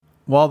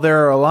While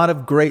there are a lot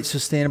of great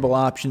sustainable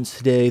options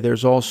today,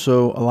 there's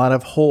also a lot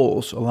of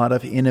holes, a lot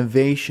of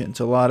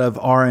innovations, a lot of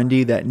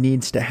R&D that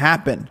needs to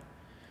happen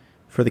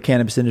for the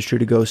cannabis industry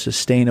to go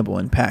sustainable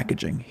in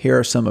packaging. Here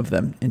are some of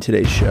them in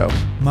today's show.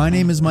 My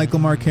name is Michael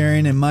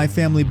Markarian, and my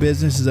family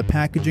business is a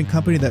packaging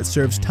company that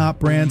serves top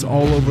brands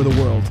all over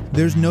the world.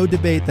 There's no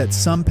debate that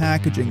some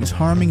packaging is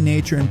harming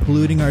nature and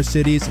polluting our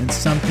cities, and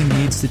something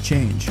needs to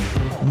change.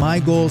 My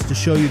goal is to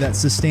show you that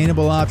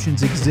sustainable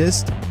options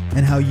exist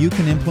and how you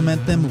can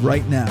implement them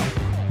right now.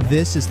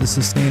 This is the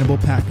Sustainable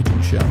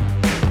Packaging Show.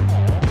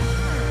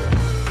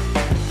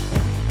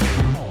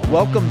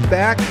 Welcome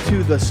back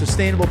to the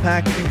Sustainable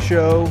Packaging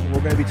Show.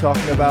 We're going to be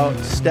talking about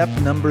step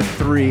number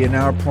 3 in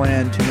our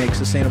plan to make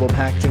sustainable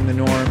packaging the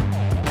norm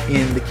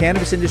in the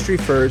cannabis industry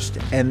first,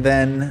 and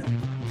then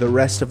the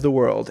rest of the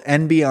world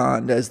and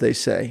beyond, as they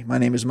say. My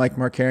name is Mike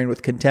Markarian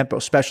with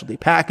Contempo Specialty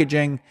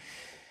Packaging,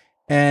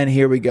 and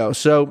here we go.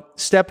 So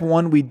step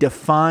 1, we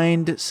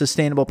defined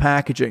sustainable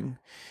packaging,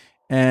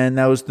 and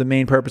that was the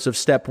main purpose of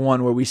step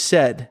 1, where we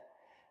said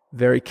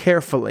very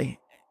carefully,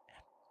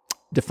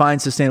 define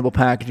sustainable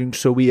packaging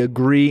so we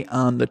agree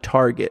on the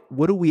target.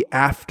 What are we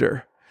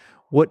after?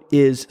 What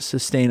is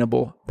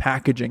sustainable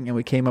packaging? And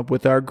we came up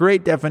with our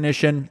great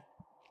definition: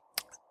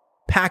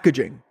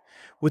 packaging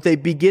with a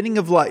beginning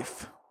of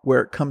life,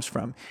 where it comes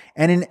from,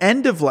 and an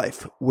end of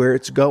life, where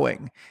it's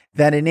going,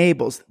 that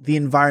enables the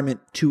environment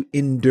to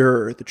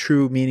endure, the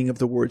true meaning of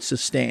the word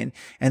sustain.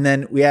 And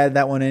then we added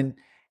that one in,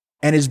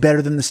 and is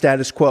better than the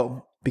status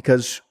quo,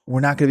 because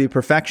we're not going to be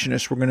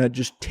perfectionists. We're going to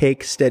just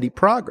take steady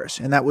progress.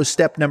 And that was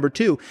step number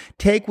 2.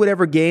 Take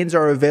whatever gains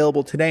are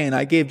available today. And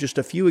I gave just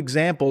a few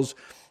examples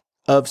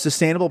of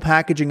sustainable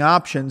packaging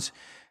options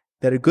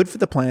that are good for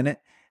the planet,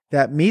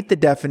 that meet the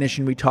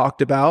definition we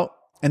talked about,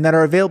 and that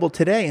are available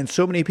today. And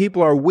so many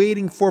people are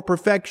waiting for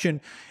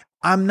perfection.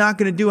 I'm not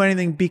going to do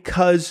anything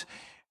because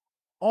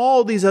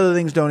all these other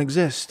things don't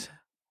exist.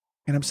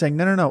 And I'm saying,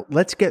 no.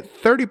 Let's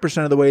get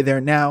 30% of the way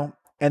there now.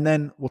 And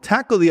then we'll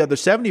tackle the other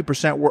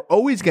 70%. We're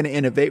always going to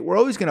innovate. We're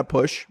always going to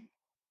push.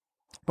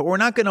 But we're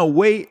not going to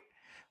wait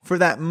for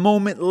that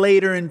moment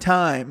later in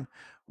time.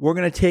 We're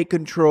going to take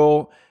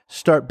control,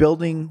 start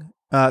driving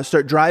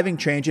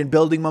change and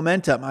building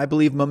momentum. I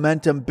believe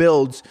momentum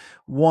builds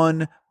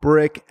one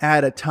brick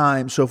at a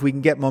time. So if we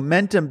can get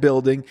momentum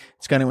building,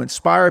 it's going to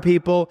inspire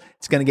people.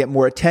 It's going to get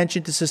more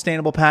attention to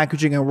sustainable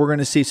packaging, and we're going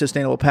to see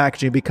sustainable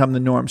packaging become the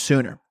norm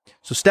sooner.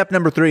 So step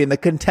number 3 in the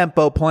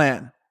Contempo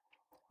plan.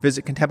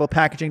 Visit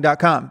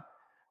contempopackaging.com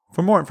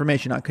for more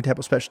information on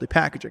Contempo Specialty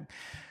Packaging.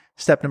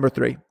 Step number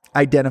 3,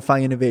 identify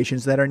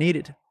innovations that are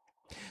needed.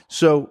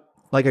 So,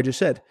 like I just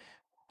said,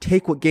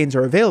 take what gains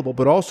are available,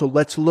 but also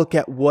let's look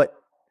at what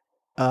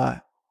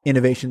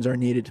innovations are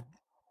needed.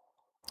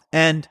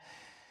 And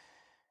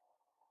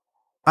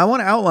I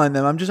want to outline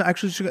them. I'm just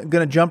going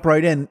to jump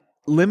right in.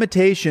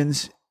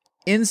 Limitations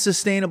in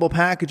sustainable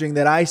packaging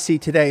that I see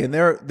today. And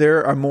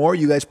there are more.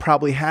 You guys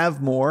probably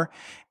have more.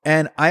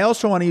 And I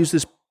also want to use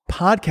this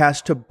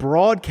podcast to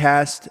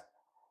broadcast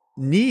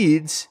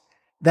needs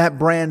that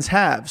brands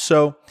have.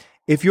 So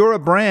if you're a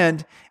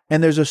brand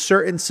and there's a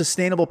certain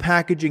sustainable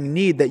packaging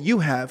need that you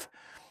have,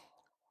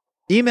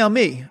 email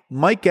me,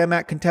 Mike M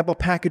at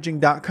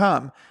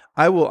contempopackaging.com.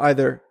 I will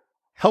either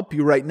help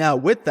you right now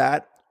with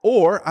that,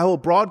 or I will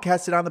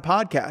broadcast it on the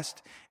podcast.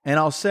 And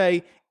I'll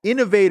say,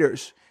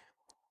 innovators,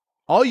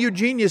 all you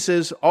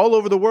geniuses all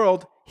over the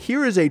world,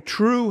 here is a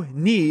true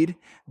need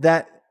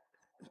that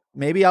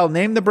maybe I'll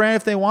name the brand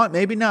if they want,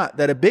 maybe not,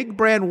 that a big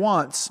brand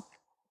wants.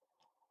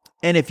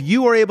 And if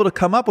you are able to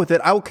come up with it,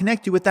 I will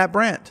connect you with that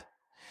brand.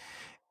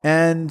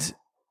 And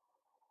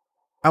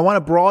I want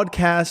to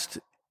broadcast,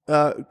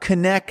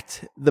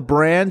 connect the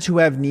brands who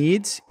have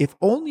needs. If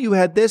only you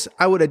had this,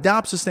 I would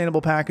adopt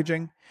sustainable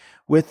packaging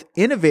with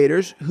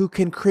innovators who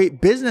can create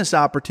business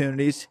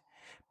opportunities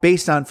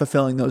based on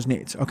fulfilling those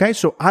needs. Okay,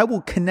 so I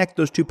will connect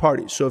those two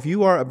parties. So if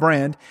you are a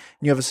brand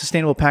and you have a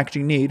sustainable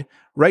packaging need,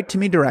 write to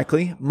me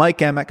directly,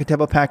 Mike M at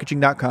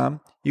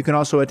contempopackaging.com. You can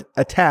also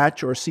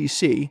attach or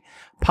CC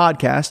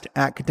podcast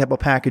at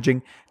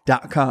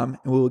contempopackaging.com,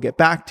 and we will get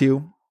back to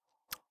you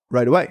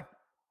right away.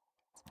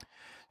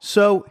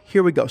 So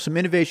here we go. Some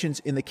innovations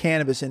in the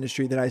cannabis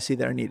industry that I see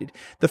that are needed.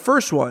 The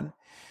first one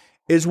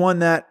is one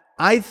that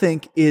I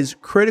think is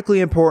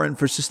critically important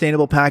for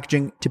sustainable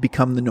packaging to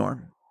become the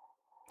norm.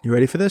 You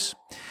ready for this?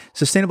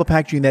 Sustainable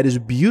packaging that is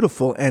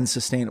beautiful and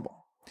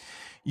sustainable.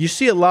 You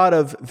see a lot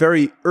of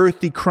very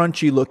earthy,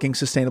 crunchy looking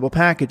sustainable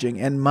packaging.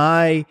 And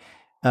my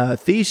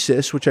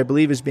thesis, which I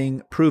believe is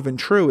being proven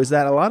true, is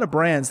that a lot of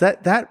brands,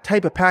 that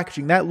type of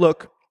packaging, that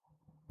look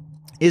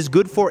is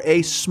good for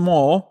a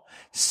small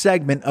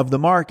segment of the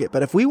market.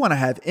 But if we want to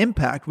have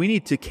impact, we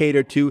need to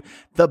cater to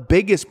the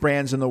biggest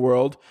brands in the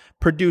world,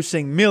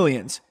 producing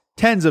millions,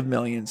 tens of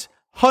millions,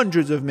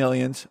 hundreds of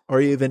millions, or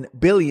even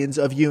billions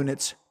of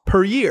units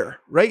per year,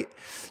 right?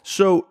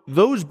 So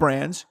those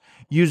brands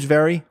use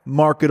very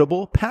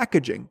marketable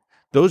packaging.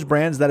 Those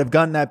brands that have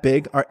gotten that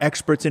big are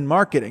experts in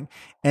marketing,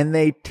 and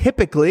they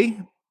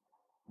typically,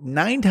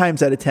 9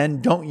 times out of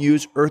 10 don't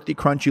use earthy,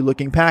 crunchy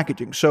looking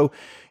packaging. So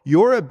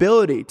your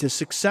ability to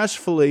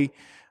successfully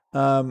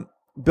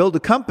build a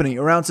company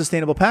around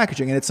sustainable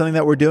packaging, and it's something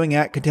that we're doing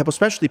at Contemplo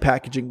Specialty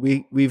Packaging.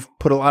 We've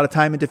put a lot of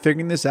time into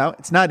figuring this out.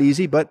 It's not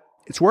easy, but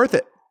it's worth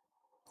it.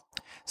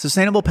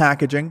 Sustainable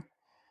packaging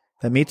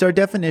that meets our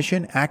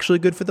definition, actually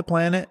good for the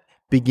planet,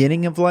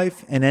 beginning of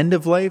life and end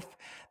of life,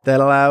 that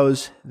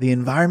allows the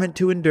environment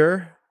to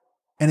endure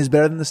and is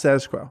better than the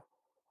status quo.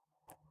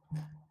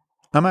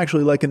 I'm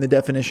actually liking the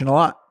definition a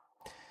lot.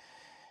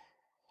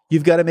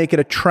 You've got to make it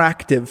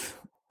attractive,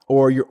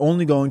 or you're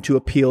only going to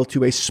appeal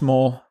to a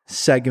small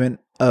segment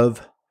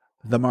of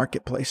the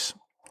marketplace.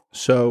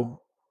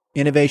 So,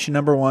 innovation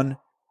number 1,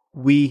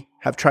 we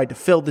have tried to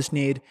fill this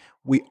need.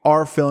 We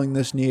are filling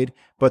this need,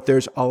 but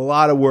there's a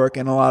lot of work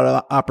and a lot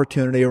of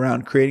opportunity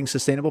around creating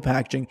sustainable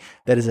packaging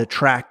that is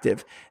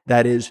attractive,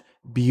 that is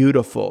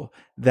beautiful,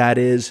 that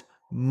is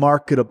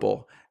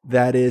marketable,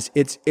 that is,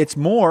 it's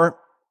more,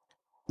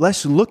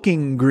 less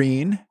looking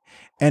green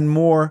and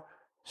more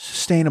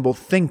sustainable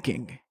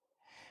thinking.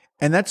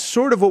 And that's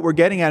sort of what we're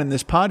getting at in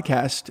this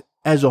podcast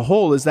as a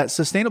whole, is that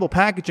sustainable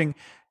packaging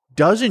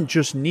doesn't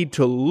just need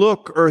to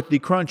look earthy,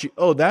 crunchy.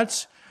 Oh,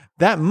 that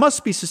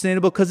must be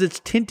sustainable because it's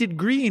tinted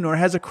green or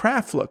has a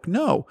craft look.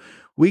 No,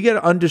 we got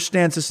to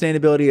understand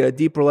sustainability at a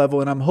deeper level,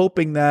 and I'm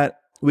hoping that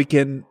we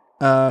can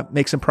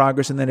make some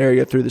progress in that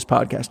area through this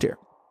podcast here.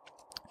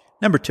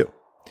 Number 2,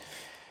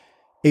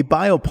 a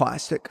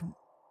bioplastic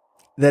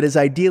that is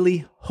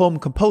ideally home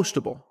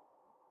compostable,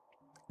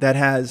 that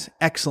has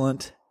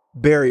excellent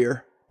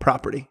barrier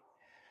property.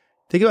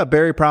 Think about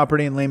barrier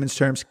property in layman's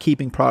terms,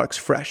 keeping products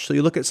fresh. So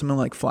you look at something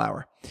like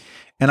flour,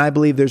 and I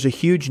believe there's a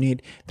huge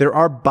need. There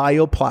are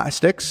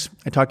bioplastics.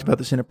 I talked about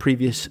this in a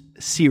previous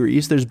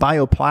series. There's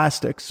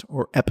bioplastics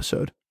or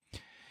episode.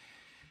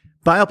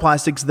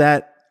 Bioplastics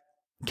that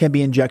can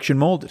be injection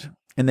molded,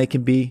 and they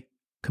can be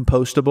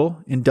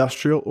compostable,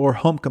 industrial, or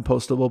home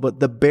compostable. But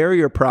the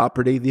barrier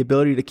property, the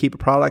ability to keep a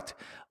product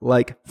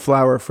like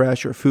flour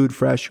fresh or food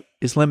fresh,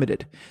 is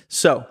limited.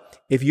 So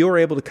if you're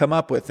able to come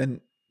up with,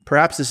 and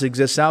perhaps this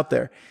exists out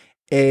there,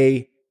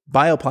 a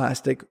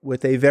bioplastic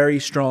with a very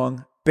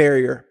strong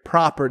barrier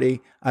property,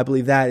 I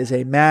believe that is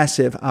a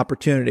massive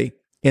opportunity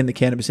in the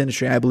cannabis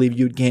industry. I believe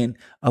you'd gain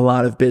a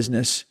lot of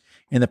business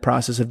in the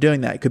process of doing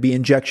that. It could be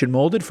injection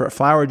molded for a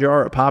flower jar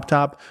or a pop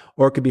top,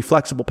 or it could be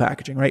flexible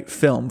packaging, right?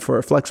 Film for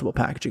a flexible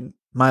packaging,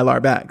 Mylar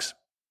bags.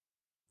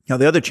 Now,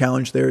 the other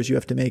challenge there is you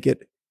have to make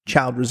it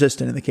child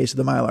resistant in the case of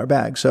the Mylar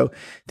bag. So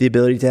the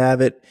ability to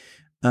have it,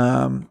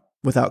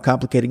 without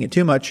complicating it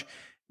too much,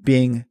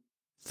 being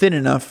thin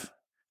enough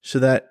so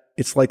that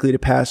it's likely to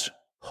pass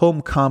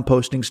home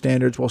composting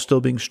standards while still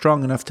being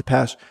strong enough to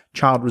pass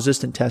child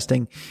resistant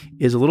testing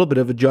is a little bit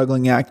of a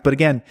juggling act. But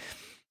again,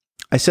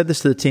 I said this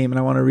to the team, and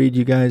I want to read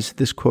you guys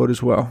this quote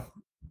as well.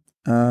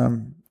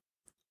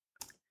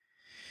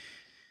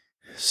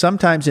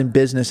 Sometimes in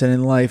business and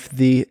in life,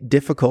 the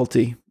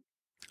difficulty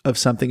of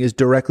something is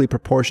directly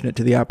proportionate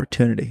to the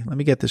opportunity. Let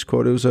me get this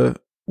quote. It was a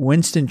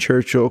Winston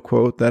Churchill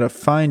quote that a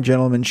fine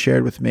gentleman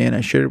shared with me, and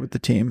I shared it with the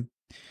team.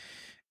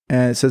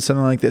 And it says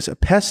something like this: a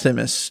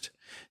pessimist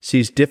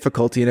sees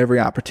difficulty in every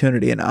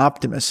opportunity. An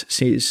optimist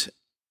sees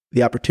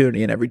the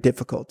opportunity in every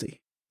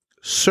difficulty.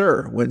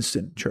 Sir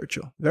Winston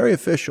Churchill. Very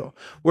official.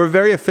 We're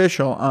very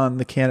official on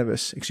the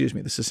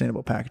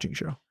Sustainable Packaging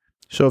Show.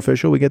 So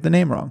official, we get the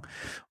name wrong.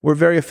 We're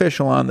very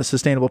official on the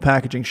Sustainable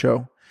Packaging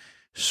Show.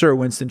 Sir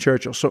Winston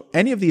Churchill. So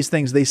any of these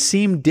things, they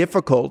seem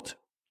difficult.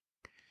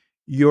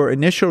 Your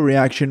initial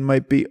reaction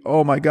might be,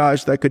 oh my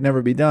gosh, that could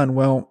never be done.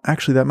 Well,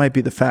 actually, that might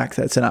be the fact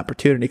that it's an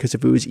opportunity, because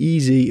if it was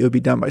easy, it would be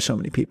done by so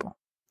many people.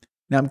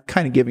 Now, I'm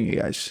kind of giving you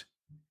guys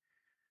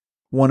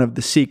one of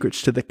the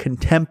secrets to the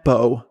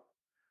Contemplo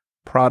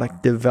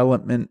product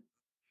development,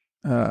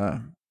 why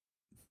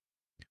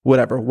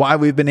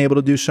we've been able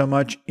to do so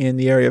much in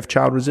the area of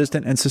child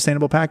resistant and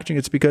sustainable packaging.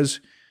 It's because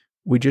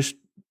we just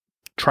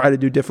try to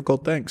do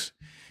difficult things,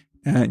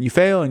 and you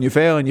fail and you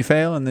fail and you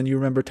fail. And then you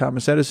remember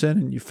Thomas Edison,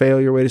 and you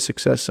fail your way to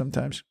success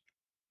sometimes.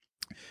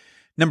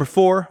 Number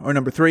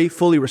 3,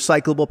 fully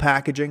recyclable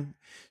packaging.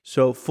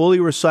 So fully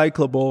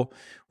recyclable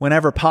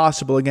whenever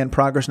possible. Again,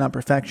 progress, not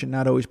perfection,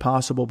 not always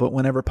possible, but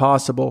whenever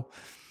possible.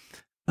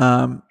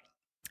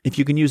 If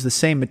you can use the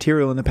same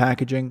material in the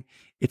packaging,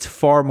 it's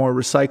far more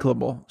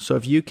recyclable. So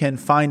if you can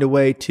find a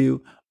way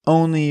to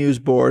only use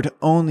board,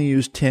 only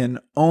use tin,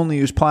 only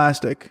use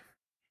plastic,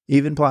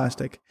 even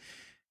plastic,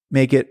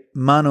 make it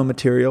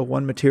mono-material,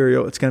 one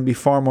material, it's going to be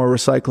far more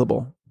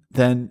recyclable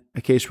than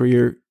a case where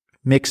you're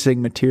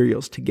mixing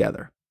materials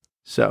together.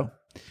 So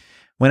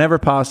whenever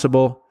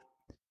possible,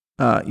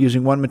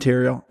 using one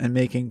material and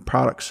making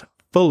products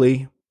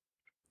fully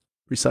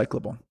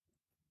recyclable. All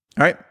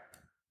right.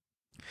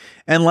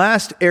 And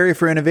last area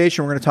for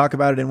innovation, we're going to talk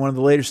about it in one of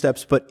the later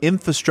steps, but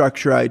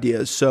infrastructure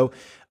ideas. So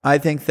I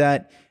think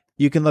that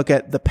you can look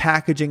at the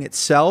packaging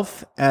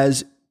itself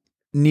as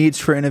needs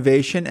for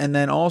innovation, and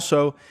then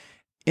also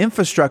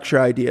infrastructure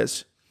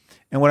ideas.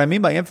 And what I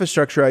mean by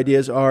infrastructure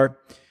ideas are,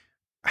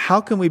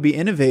 how can we be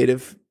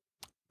innovative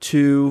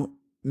to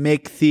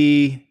make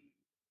the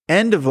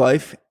end of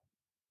life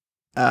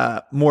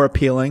more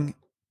appealing,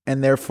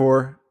 and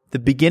therefore the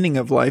beginning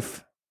of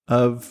life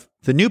of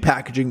the new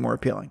packaging more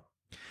appealing.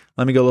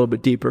 Let me go a little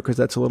bit deeper because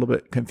that's a little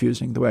bit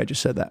confusing the way I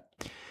just said that.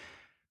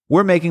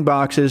 We're making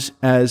boxes,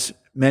 as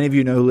many of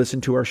you know who listen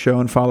to our show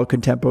and follow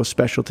Contempo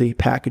Specialty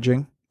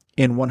Packaging,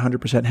 in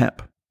 100%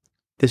 hemp.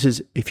 This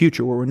is a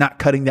future where we're not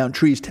cutting down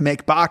trees to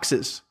make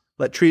boxes.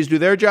 Let trees do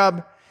their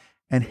job,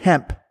 and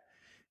hemp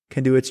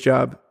can do its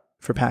job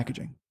for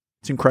packaging.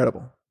 It's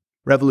incredible.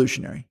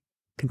 Revolutionary.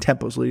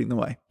 Contempo's leading the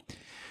way.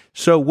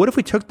 So what if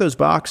we took those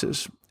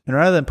boxes, and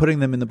rather than putting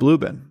them in the blue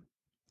bin,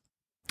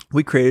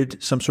 we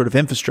created some sort of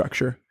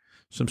infrastructure,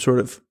 some sort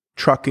of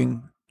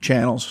trucking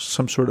channels,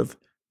 some sort of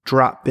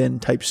drop bin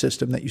type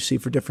system that you see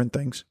for different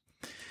things.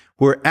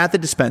 We're at the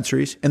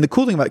dispensaries. And the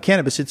cool thing about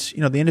cannabis, it's,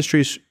 the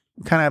industry's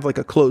kind of have like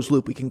a closed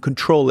loop. We can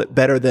control it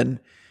better than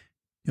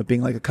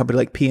being like a company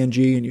like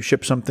P&G, and you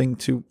ship something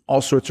to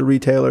all sorts of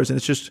retailers, and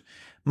it's just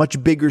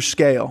much bigger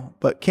scale.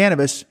 But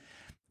cannabis,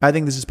 I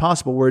think this is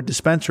possible where a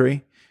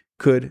dispensary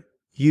could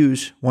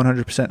use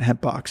 100%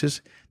 hemp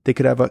boxes. They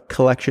could have a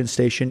collection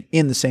station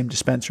in the same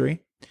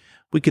dispensary.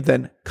 We could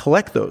then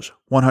collect those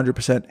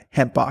 100%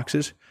 hemp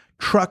boxes,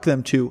 truck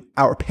them to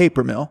our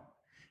paper mill,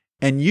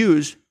 and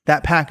use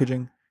that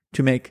packaging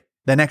to make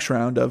the next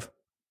round of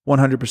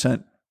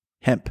 100%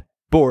 hemp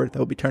board that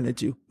will be turned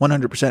into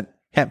 100%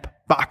 hemp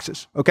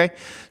boxes. Okay.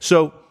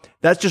 So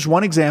that's just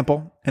one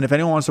example. And if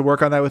anyone wants to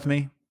work on that with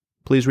me,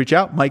 please reach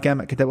out. Mike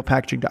M at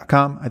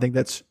contempopackaging.com. I think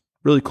that's a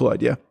really cool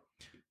idea.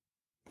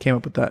 Came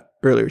up with that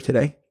earlier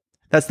today.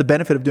 That's the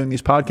benefit of doing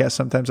these podcasts.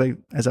 Sometimes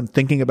as I'm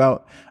thinking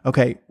about,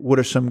 okay, what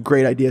are some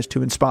great ideas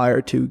to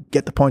inspire, to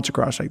get the points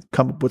across, I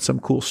come up with some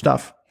cool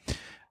stuff.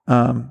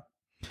 And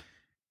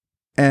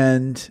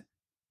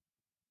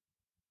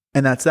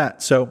that's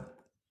that. So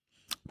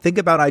think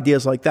about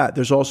ideas like that.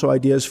 There's also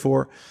ideas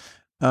for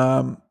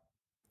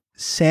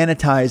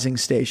sanitizing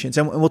stations.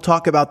 And we'll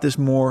talk about this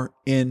more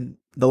in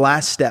the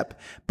last step.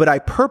 But I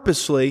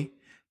purposely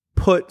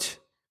put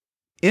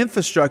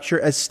infrastructure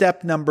as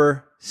step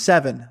number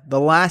 7, the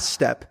last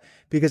step,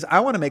 because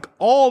I want to make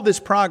all this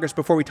progress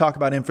before we talk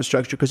about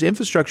infrastructure, because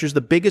infrastructure is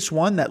the biggest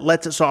one that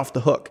lets us off the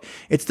hook.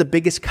 It's the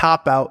biggest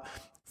cop-out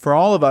for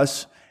all of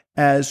us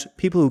as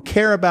people who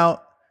care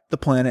about the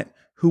planet,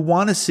 who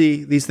want to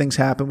see these things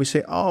happen. We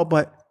say, oh,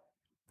 but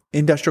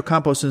industrial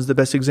composting is the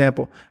best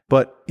example,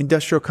 but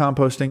industrial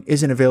composting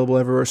isn't available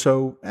everywhere,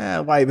 so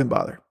why even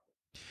bother?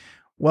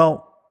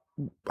 Well,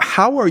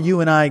 how are you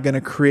and I going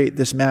to create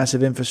this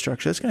massive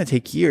infrastructure? It's going to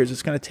take years.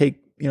 It's going to take,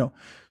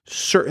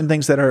 certain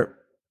things that are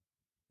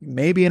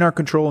maybe in our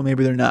control and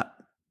maybe they're not.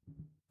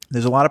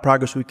 There's a lot of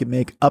progress we can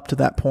make up to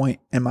that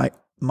point. And I'm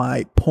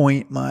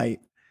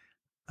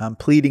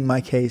pleading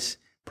my case,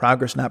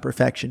 progress, not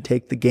perfection.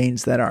 Take the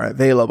gains that are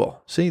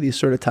available. See, these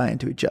sort of tie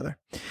into each other.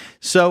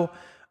 So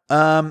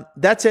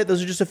that's it.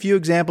 Those are just a few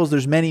examples.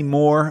 There's many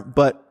more,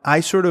 but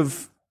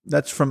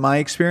that's from my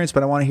experience,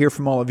 but I want to hear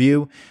from all of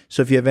you.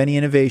 So if you have any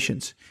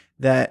innovations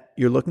that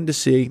you're looking to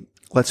see,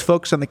 let's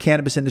focus on the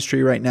cannabis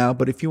industry right now.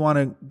 But if you want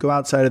to go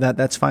outside of that,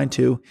 that's fine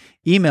too.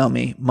 Email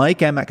me,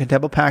 Mike M at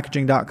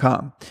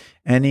contempopackaging.com.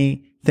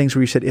 Any things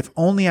where you said, if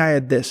only I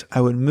had this,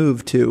 I would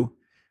move to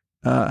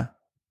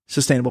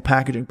sustainable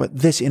packaging, but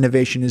this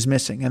innovation is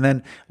missing. And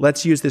then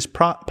let's use this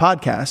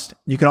podcast.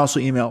 You can also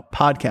email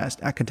podcast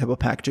at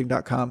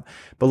contempopackaging.com,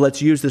 but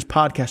let's use this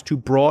podcast to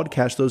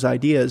broadcast those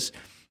ideas.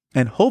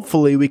 And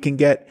hopefully we can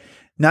get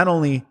not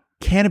only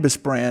cannabis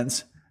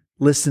brands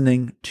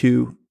listening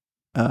to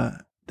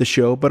the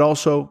show, but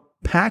also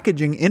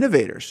packaging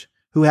innovators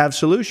who have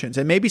solutions.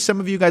 And maybe some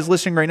of you guys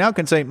listening right now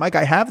can say, Mike,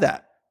 I have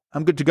that.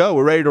 I'm good to go.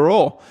 We're ready to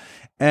roll.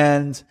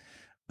 And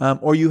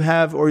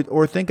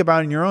or think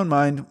about in your own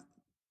mind,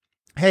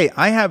 hey,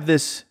 I have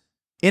this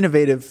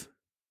innovative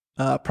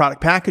product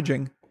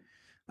packaging.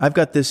 I've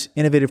got this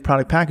innovative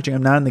product packaging.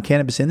 I'm not in the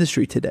cannabis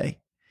industry today,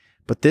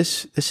 but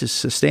this is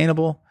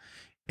sustainable.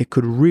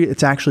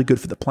 It's actually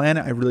good for the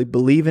planet. I really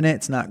believe in it.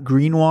 It's not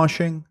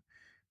greenwashing.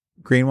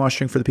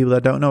 Greenwashing, for the people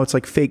that don't know, it's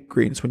like fake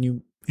greens. When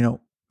you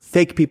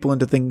fake people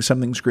into thinking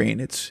something's green.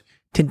 It's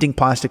tinting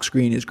plastics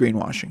green is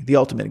greenwashing, the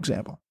ultimate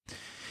example.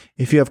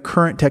 If you have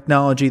current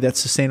technology that's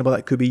sustainable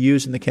that could be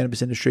used in the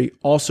cannabis industry,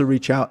 also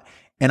reach out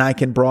and I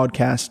can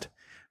broadcast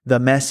the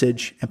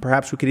message, and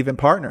perhaps we could even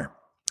partner.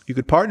 You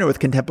could partner with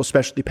Contempo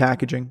Specialty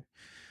Packaging,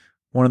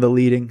 one of the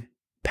leading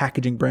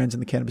packaging brands in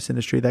the cannabis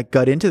industry that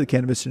got into the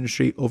cannabis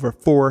industry over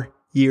 4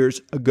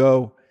 years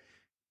ago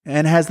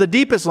and has the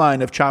deepest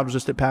line of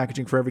child-resistant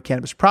packaging for every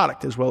cannabis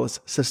product, as well as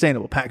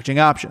sustainable packaging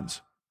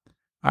options.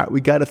 All right,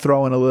 we got to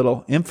throw in a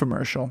little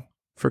infomercial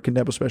for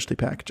Contempo Specialty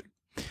Packaging.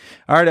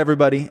 All right,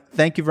 everybody,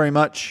 thank you very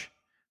much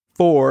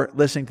for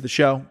listening to the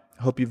show.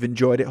 I hope you've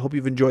enjoyed it. I hope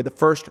you've enjoyed the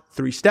first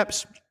 3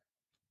 steps.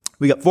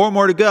 We got 4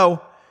 more to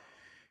go.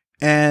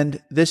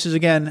 And this is,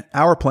 again,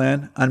 our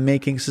plan on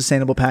making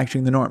sustainable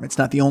packaging the norm. It's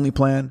not the only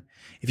plan.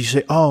 If you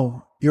say,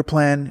 oh, your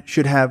plan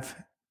should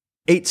have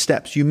 8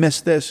 steps, you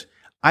missed this,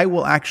 I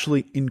will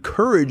actually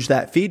encourage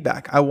that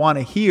feedback. I want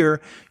to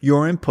hear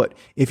your input.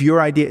 If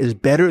your idea is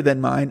better than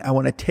mine, I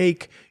want to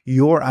take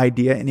your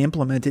idea and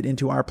implement it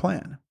into our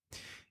plan.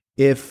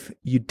 If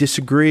you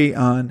disagree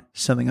on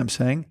something I'm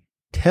saying,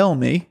 tell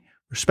me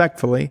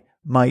respectfully,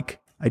 Mike,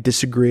 I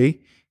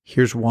disagree.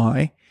 Here's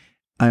why.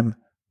 I'm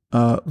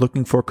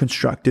looking for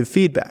constructive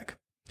feedback.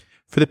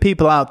 For the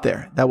people out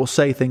there that will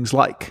say things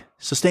like,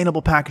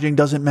 sustainable packaging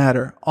doesn't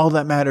matter. All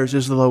that matters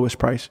is the lowest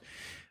price.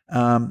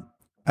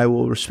 I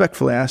will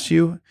respectfully ask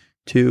you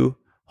to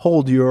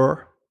hold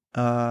your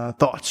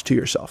thoughts to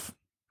yourself.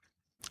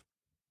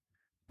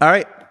 All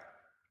right.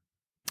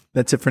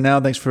 That's it for now.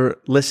 Thanks for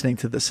listening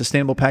to the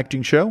Sustainable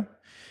Packaging Show.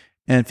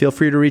 And feel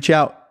free to reach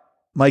out,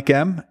 Mike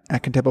M.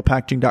 at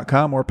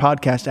contempopackaging.com or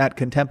podcast at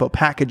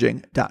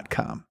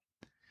contempopackaging.com.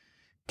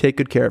 Take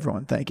good care,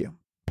 everyone. Thank you.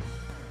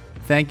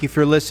 Thank you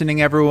for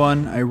listening,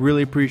 everyone. I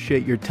really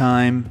appreciate your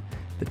time.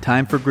 The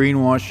time for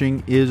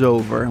greenwashing is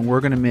over, and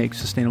we're going to make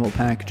sustainable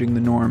packaging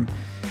the norm.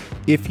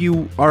 If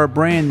you are a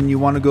brand and you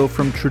want to go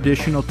from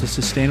traditional to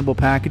sustainable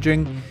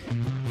packaging,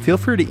 feel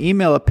free to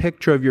email a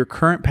picture of your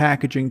current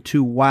packaging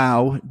to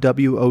WOW, at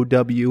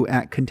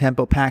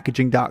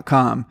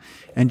contempopackaging.com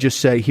and just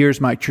say, here's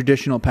my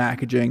traditional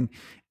packaging.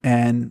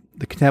 And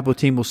the Contempo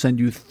team will send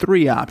you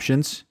 3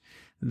 options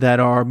that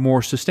are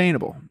more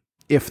sustainable.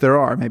 If there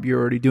are, maybe you're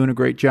already doing a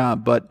great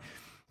job, but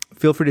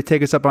feel free to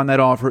take us up on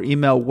that offer.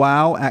 Email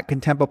wow at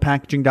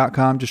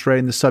contempopackaging.com. Just write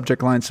in the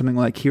subject line something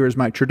like, here is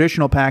my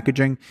traditional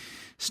packaging.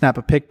 Snap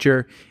a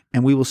picture,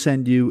 and we will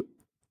send you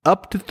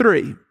up to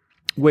 3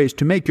 ways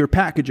to make your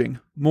packaging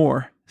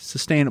more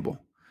sustainable.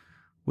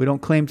 We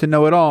don't claim to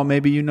know it all.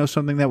 Maybe you know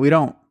something that we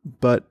don't,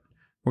 but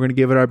we're going to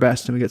give it our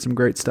best, and we get some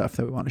great stuff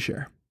that we want to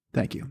share.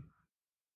 Thank you.